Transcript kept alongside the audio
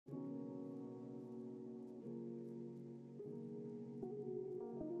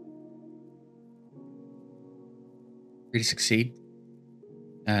Free to Succeed,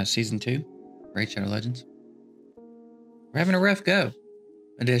 Season 2, Raid Shadow Legends. We're having a rough go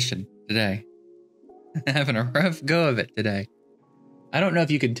edition today. Having a rough go of it today. I don't know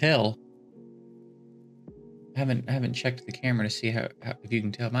if you can tell. I haven't checked the camera to see how if you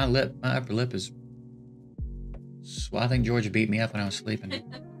can tell. My upper lip is. Well, I think Georgia beat me up when I was sleeping.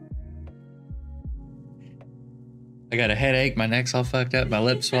 I got a headache, my neck's all fucked up, my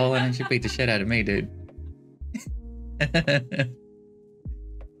lips swollen, and she beat the shit out of me, dude.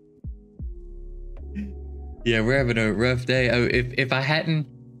 Yeah, we're having a rough day. Oh, if I hadn't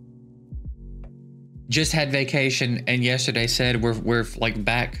just had vacation and yesterday said we're like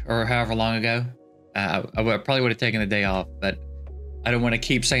back or however long ago, I probably would have taken the day off, but I don't want to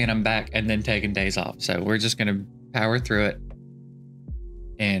keep saying I'm back and then taking days off. So we're just gonna power through it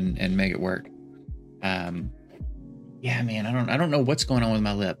and make it work. Yeah, man, I don't know what's going on with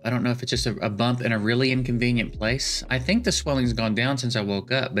my lip. I don't know if it's just a bump in a really inconvenient place. I think the swelling's gone down since I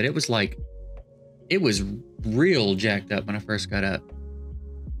woke up, but it was real jacked up when I first got up.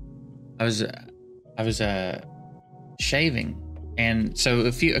 I was shaving, and so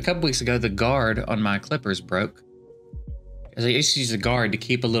a couple weeks ago, the guard on my clippers broke. Because I used to use the guard to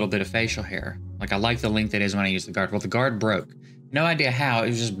keep a little bit of facial hair. Like I like the length it is when I use the guard. Well, the guard broke. No idea how. It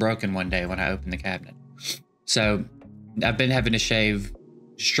was just broken one day when I opened the cabinet. So I've been having to shave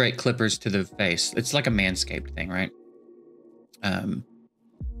straight clippers to the face. It's like a Manscaped thing, right?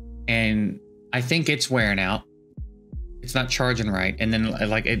 And I think it's wearing out. It's not charging right. And then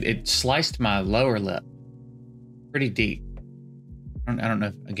like it sliced my lower lip pretty deep. I don't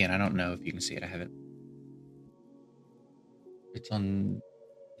know. I don't know if you can see it. I haven't. It's on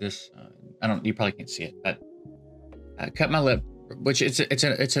this. You probably can't see it, but I cut my lip, which it's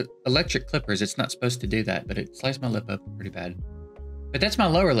a electric clippers. It's not supposed to do that, but it sliced my lip up pretty bad. But that's my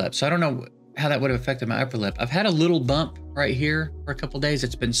lower lip, so I don't know how that would have affected my upper lip. I've had a little bump right here for a couple days.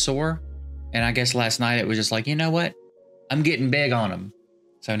 It's been sore, and I guess last night it was just like, you know what? I'm getting big on them.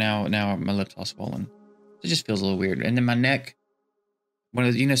 So now my lip's all swollen. It just feels a little weird. And then my neck,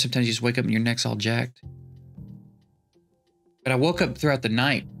 sometimes you just wake up and your neck's all jacked. But I woke up throughout the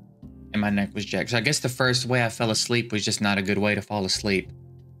night and my neck was jacked. So I guess the first way I fell asleep was just not a good way to fall asleep.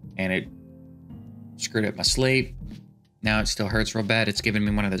 And it screwed up my sleep. Now it still hurts real bad. It's giving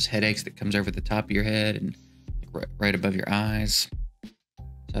me one of those headaches that comes over the top of your head and right above your eyes.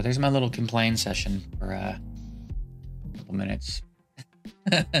 So there's my little complain session for a couple minutes.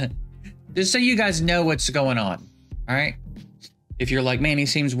 Just so you guys know what's going on. All right? If you're like, man, he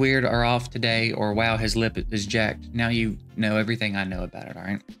seems weird or off today, or wow, his lip is jacked. Now you know everything I know about it, all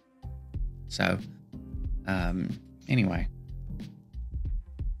right? So, anyway.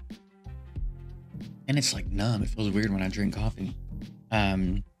 And it's like numb. It feels weird when I drink coffee.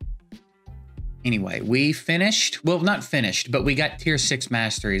 Anyway, we finished. Well, not finished, but we got tier 6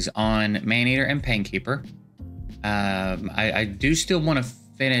 masteries on Maneater and Painkeeper. I do still want to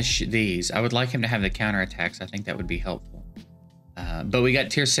finish these. I would like him to have the counterattacks. I think that would be helpful. But we got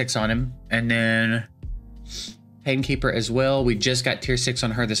tier 6 on him, and then Painkeeper as well. We just got tier 6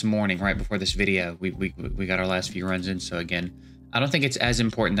 on her this morning, right before this video. We got our last few runs in. So again, I don't think it's as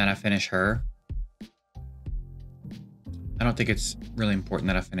important that I finish her. I don't think it's really important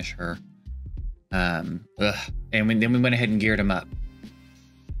that I finish her. And then we went ahead and geared them up.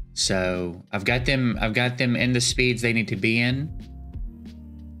 So I've got them in the speeds they need to be in.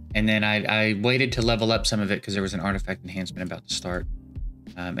 And then I waited to level up some of it because there was an artifact enhancement about to start.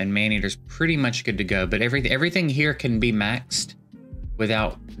 And Maneater's pretty much good to go. But everything here can be maxed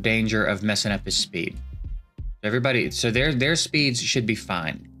without danger of messing up his speed. So their speeds should be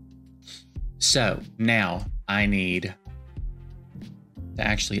fine. So now I need to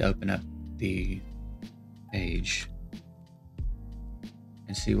actually open up the page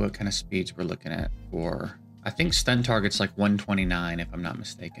and see what kind of speeds we're looking at for. I think stun target's like 129 if I'm not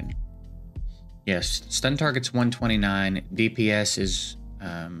mistaken. Yes, stun target's 129. DPS is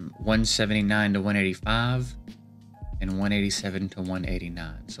 179 to 185 and 187 to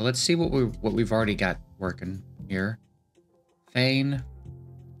 189. So let's see what we've already got working here. Feign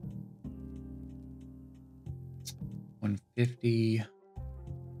 150. I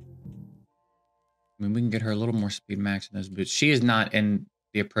mean, we can get her a little more speed max in those boots. She is not in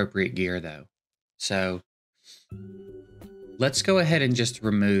the appropriate gear though. So let's go ahead and just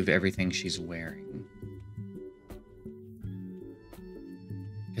remove everything she's wearing.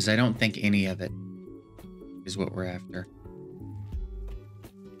 Because I don't think any of it is what we're after.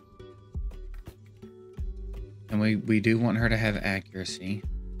 And we do want her to have accuracy.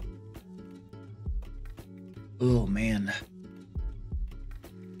 Oh, man.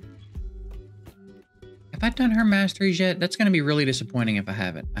 Have I done her masteries yet? That's going to be really disappointing if I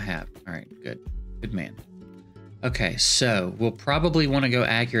haven't. I have. All right, good. Good man. Okay, so we'll probably want to go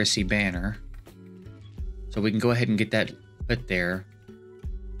accuracy banner. So we can go ahead and get that put there.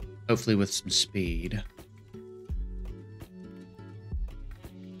 Hopefully with some speed.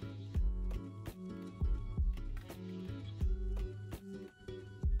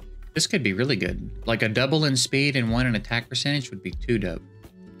 This could be really good. Like a double in speed and 1 in attack percentage would be too dope.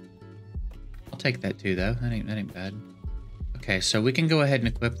 I'll take that too, though. That ain't bad. Okay, so we can go ahead and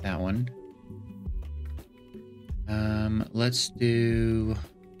equip that one. Let's do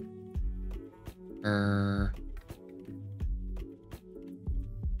her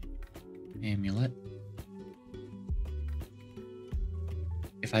amulet.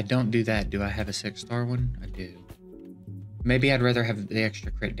 If I don't do that, do I have a 6-star one? I do. Maybe I'd rather have the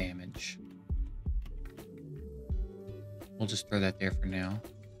extra crit damage. We'll just throw that there for now.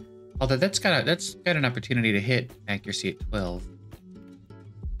 Although that's got an opportunity to hit accuracy at 12.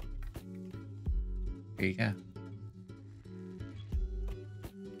 There you go.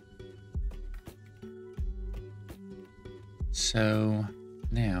 So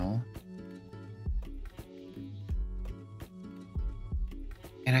now,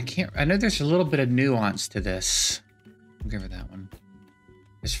 and I know there's a little bit of nuance to this. I'll give her that one.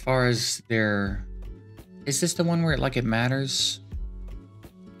 As far as is this the one where it matters?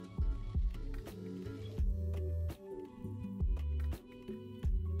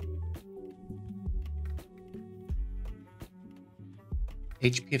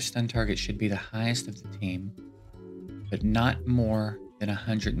 HP of stun target should be the highest of the team, but not more than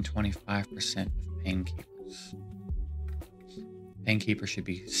 125% of pain keepers. Pain keeper should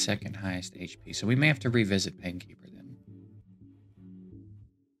be second highest HP, so we may have to revisit pain keeper then.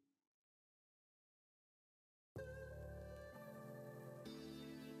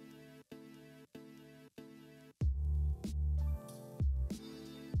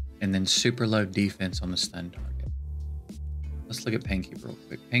 And then super low defense on the stun target. Let's look at pain keeper real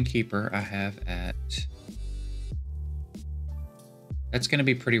quick. Pain keeper I have at... That's going to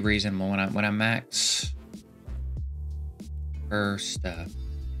be pretty reasonable when I max her stuff.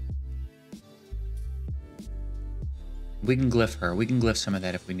 We can glyph her. We can glyph some of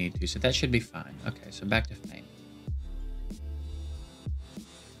that if we need to. So that should be fine. Okay, so back to Fang.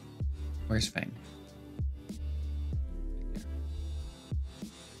 Where's Fang?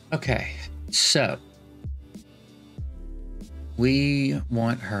 Okay, so we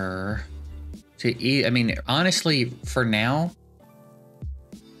want her to eat. I mean, honestly, for now,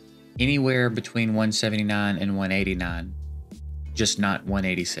 anywhere between 179 and 189, just not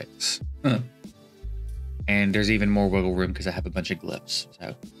 186. And there's even more wiggle room because I have a bunch of glyphs.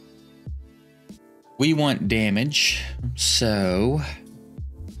 So we want damage. So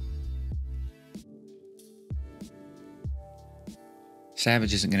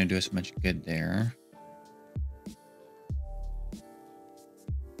Savage isn't going to do us much good there.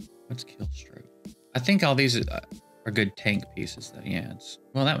 What's kill stroke? I think all these are good tank pieces, though. Yeah,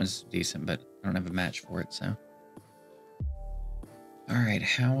 well, that one's decent, but I don't have a match for it, so. All right,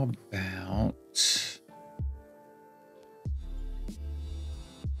 how about...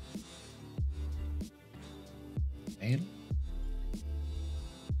 Fatal?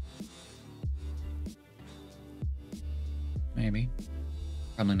 Maybe.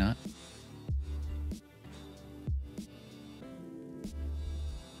 Probably not.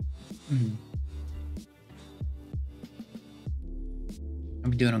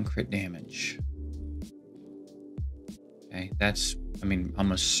 I'm doing on crit damage. Okay, that's, I mean,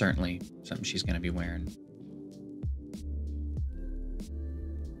 almost certainly something she's going to be wearing.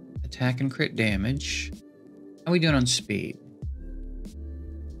 Attack and crit damage. How are we doing on speed?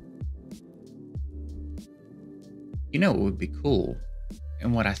 You know what would be cool?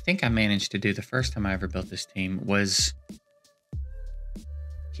 And what I think I managed to do the first time I ever built this team was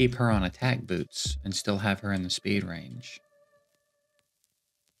keep her on attack boots and still have her in the speed range.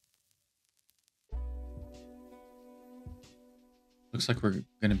 Looks like we're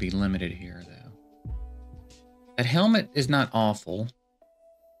going to be limited here, though. That helmet is not awful.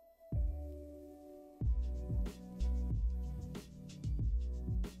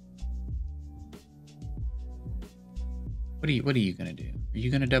 What are you going to do? Are you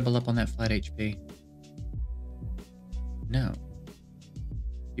going to double up on that flat HP? No.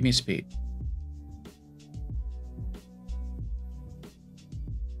 Give me a speed.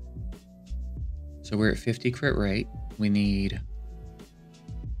 So we're at 50 crit rate. We need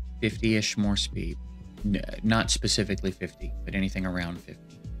 50-ish more speed. Not specifically 50, but anything around 50.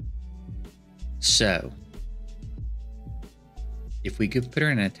 So if we could put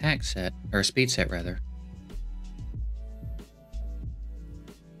her in an attack set, or a speed set rather,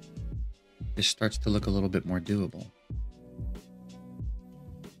 this starts to look a little bit more doable.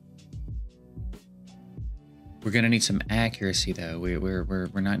 We're gonna need some accuracy though. We're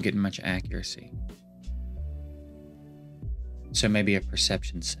not getting much accuracy. So maybe a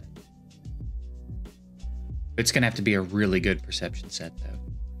perception set. It's gonna have to be a really good perception set though.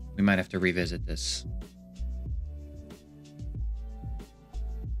 We might have to revisit this.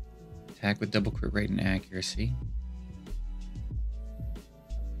 Attack with double crit rate and accuracy.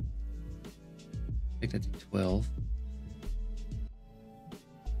 Take that to 12. Oh,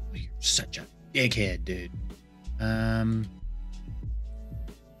 you're such a dickhead, dude.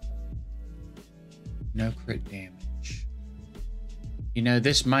 No crit damage. You know,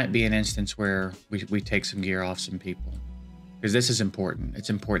 this might be an instance where we take some gear off some people. Because this is important. It's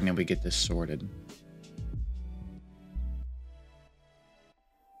important that we get this sorted.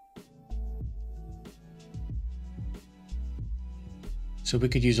 So we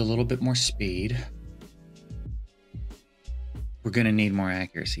could use a little bit more speed. We're gonna need more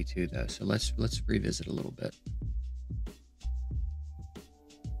accuracy too, though. So let's revisit a little bit.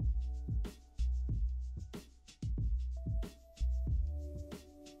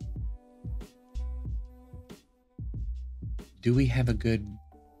 Do we have a good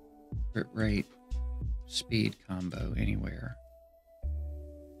crit rate speed combo anywhere?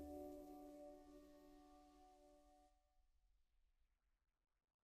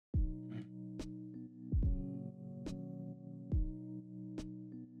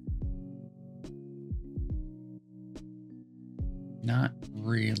 Not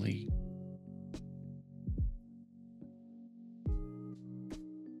really.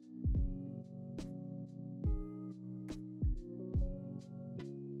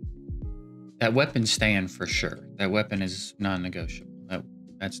 That weapon's staying for sure. That weapon is non-negotiable.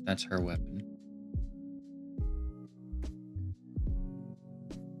 That's her weapon.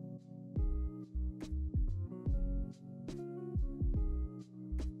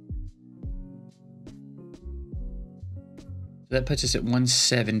 So that puts us at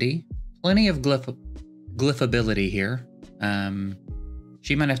 170. Plenty of glyphability here.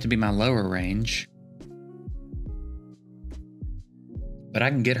 She might have to be my lower range. But I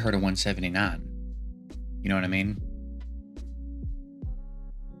can get her to 179. You know what I mean?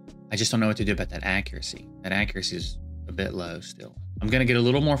 I just don't know what to do about that accuracy. That accuracy is a bit low still. I'm going to get a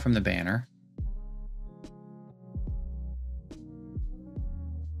little more from the banner.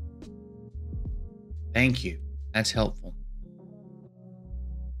 Thank you. That's helpful.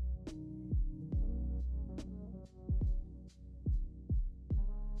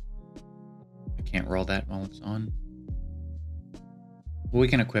 I can't roll that while it's on. Well, we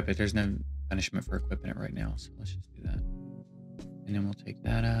can equip it. There's no punishment for equipping it right now, so let's just do that. And then we'll take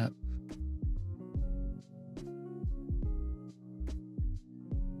that up.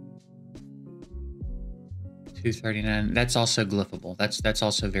 $239. That's also glyphable. That's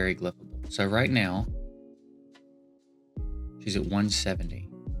also very glyphable. So right now, she's at 170.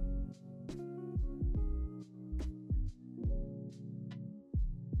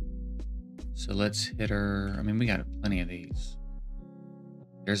 So let's hit her. I mean, we got plenty of these.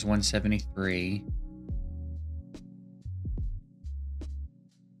 There's 173.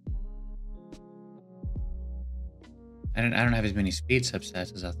 I don't have as many speed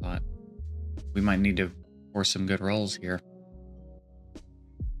substats as I thought. We might need to force some good rolls here.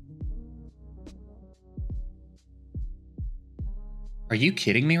 Are you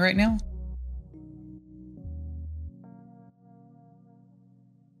kidding me right now?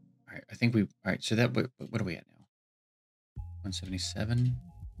 All right, I think we... All right, so that... What are we at now? 177.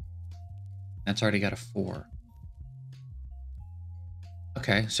 That's already got a 4.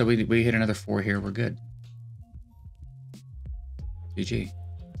 Okay, so we hit another 4 here. We're good. GG.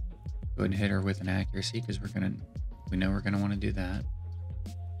 Go ahead and hit her with an accuracy because we know we're gonna want to do that.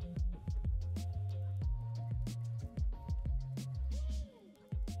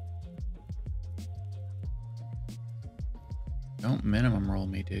 Don't minimum roll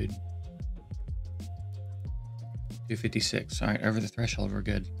me, dude. 256. All right, over the threshold, we're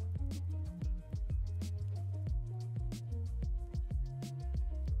good.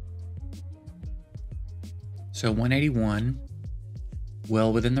 So 181,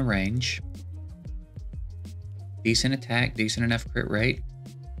 well within the range. Decent attack, decent enough crit rate.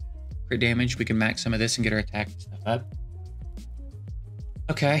 Crit damage, we can max some of this and get her attack and stuff up.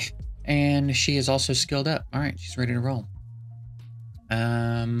 Okay, and she is also skilled up. All right, she's ready to roll.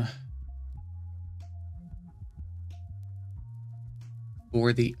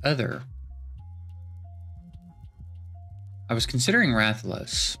 For the other, I was considering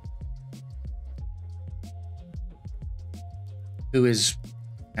Rathalos, who is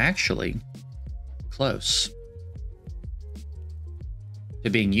actually close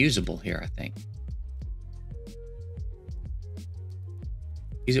to being usable here, I think.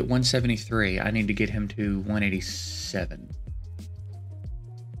 He's at 173. I need to get him to 187.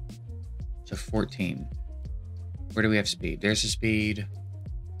 So 14. Where do we have speed? There's the speed.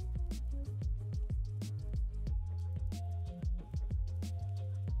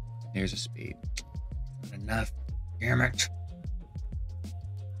 There's a speed. Not enough. Damn it.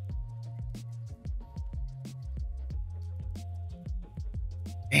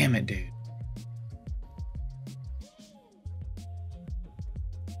 Damn it, dude.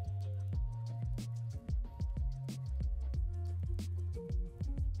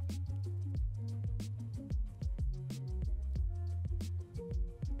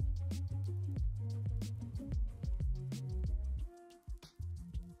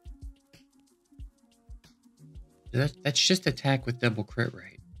 That's just attack with double crit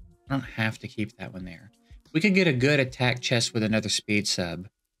rate. I don't have to keep that one there. We could get a good attack chest with another speed sub.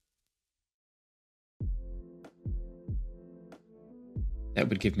 That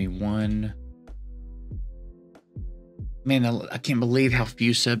would give me one. Man, I can't believe how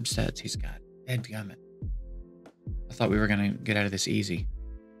few subsets he's got. Dadgummit. I thought we were going to get out of this easy.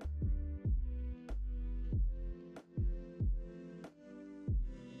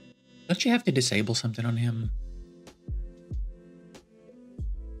 Don't you have to disable something on him?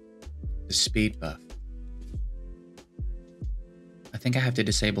 The speed buff. I think I have to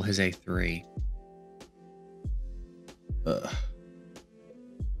disable his A3. Ugh.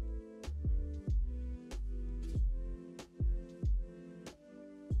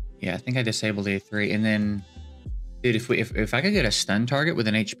 Yeah, I think I disabled A3, and then, dude, if I could get a stun target with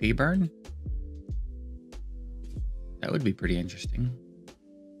an HP burn, that would be pretty interesting.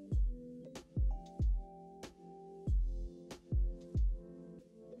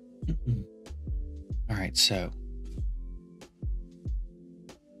 All right, so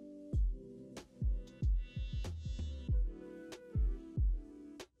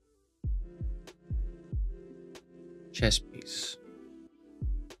chest piece.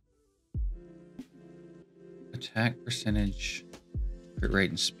 Attack percentage, crit rate,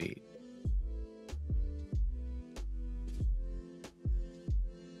 and speed.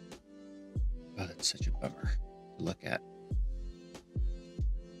 Oh, that's such a bummer to look at.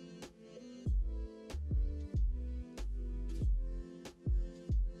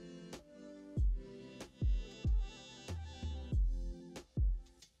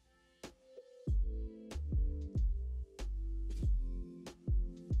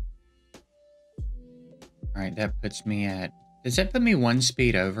 All right, that puts me at... Does that put me one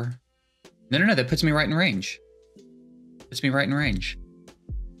speed over? No, that puts me right in range. Puts me right in range.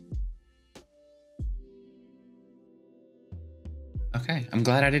 Okay, I'm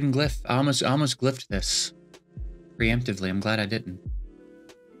glad I didn't glyph. I almost glyphed this preemptively. I'm glad I didn't.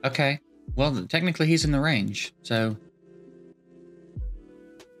 Okay, well, technically he's in the range, so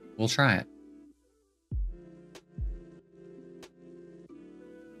we'll try it.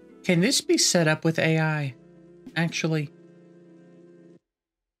 Can this be set up with AI? Actually,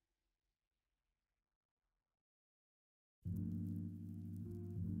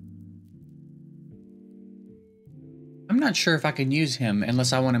 I'm not sure if I can use him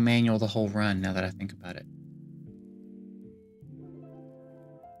unless I want to manual the whole run, now that I think about it.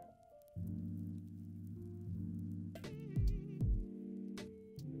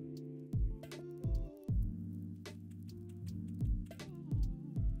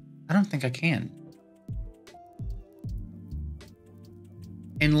 I don't think I can.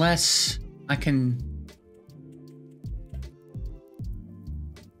 Unless I can...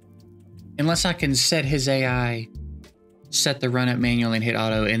 Unless I can set his AI, set the run up manually and hit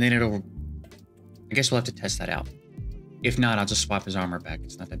auto, and then it'll... I guess we'll have to test that out. If not, I'll just swap his armor back.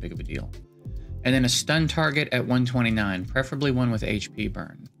 It's not that big of a deal. And then a stun target at 129, preferably one with HP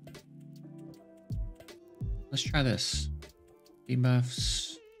burn. Let's try this.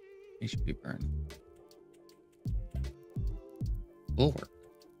 Debuffs, HP burn. Bulwark.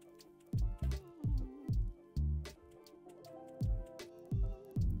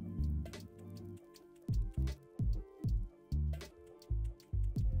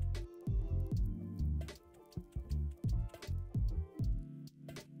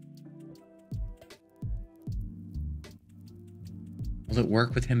 Will it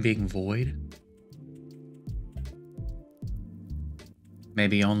work with him being void?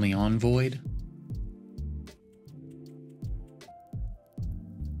 Maybe only on void?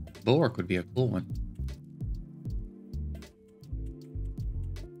 Bulwark would be a cool one.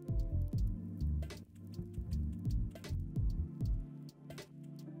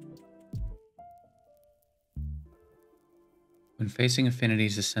 facing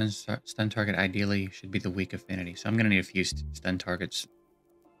affinities, the stun target ideally should be the weak affinity. So I'm going to need a few stun targets.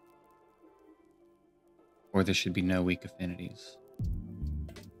 Or there should be no weak affinities.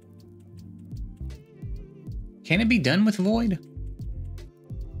 Can it be done with Void?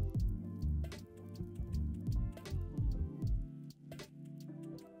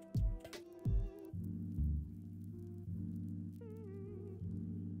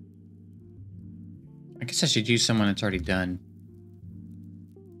 I guess I should use someone that's already done.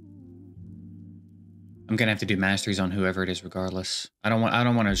 I'm gonna have to do masteries on whoever it is regardless. I don't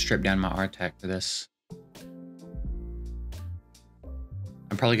want to strip down my Artac for this.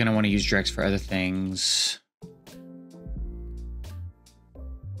 I'm probably gonna want to use Drex for other things.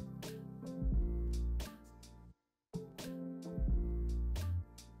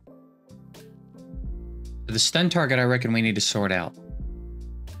 The stun target I reckon we need to sort out.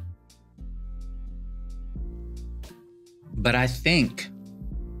 But I think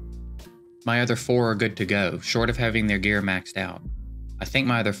my other 4 are good to go, short of having their gear maxed out. I think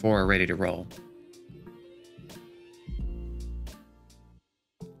my other 4 are ready to roll.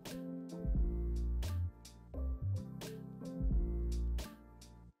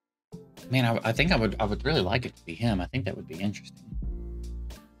 Man, I think I would really like it to be him. I think that would be interesting.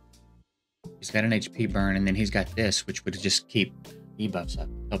 He's got an HP burn, and then he's got this, which would just keep debuffs up,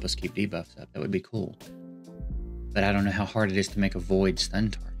 help us keep debuffs up. That would be cool. But I don't know how hard it is to make a Void stun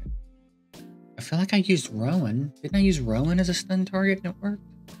target. I feel like I used Rowan. Didn't I use Rowan as a stun target and it worked?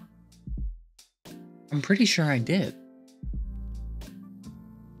 I'm pretty sure I did.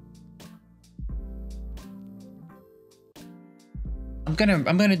 I'm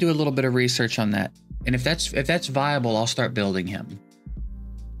gonna do a little bit of research on that. And if that's viable, I'll start building him.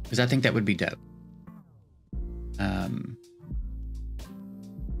 Because I think that would be dope.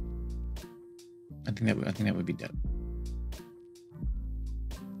 I think that would be dope.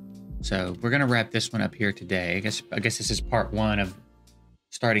 So we're gonna wrap this one up here today. I guess this is part 1 of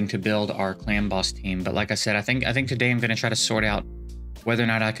starting to build our clan boss team. But like I said, I think today I'm gonna try to sort out whether or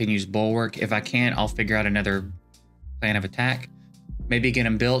not I can use Bulwark. If I can't, I'll figure out another plan of attack. Maybe get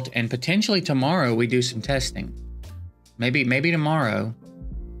them built, and potentially tomorrow we do some testing. Maybe tomorrow.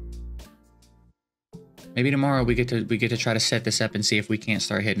 Maybe tomorrow we get to try to set this up and see if we can't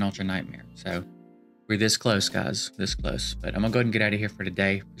start hitting Ultra Nightmare. So we're this close, guys. This close. But I'm gonna go ahead and get out of here for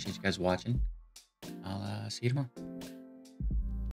today. Appreciate you guys watching. I'll see you tomorrow.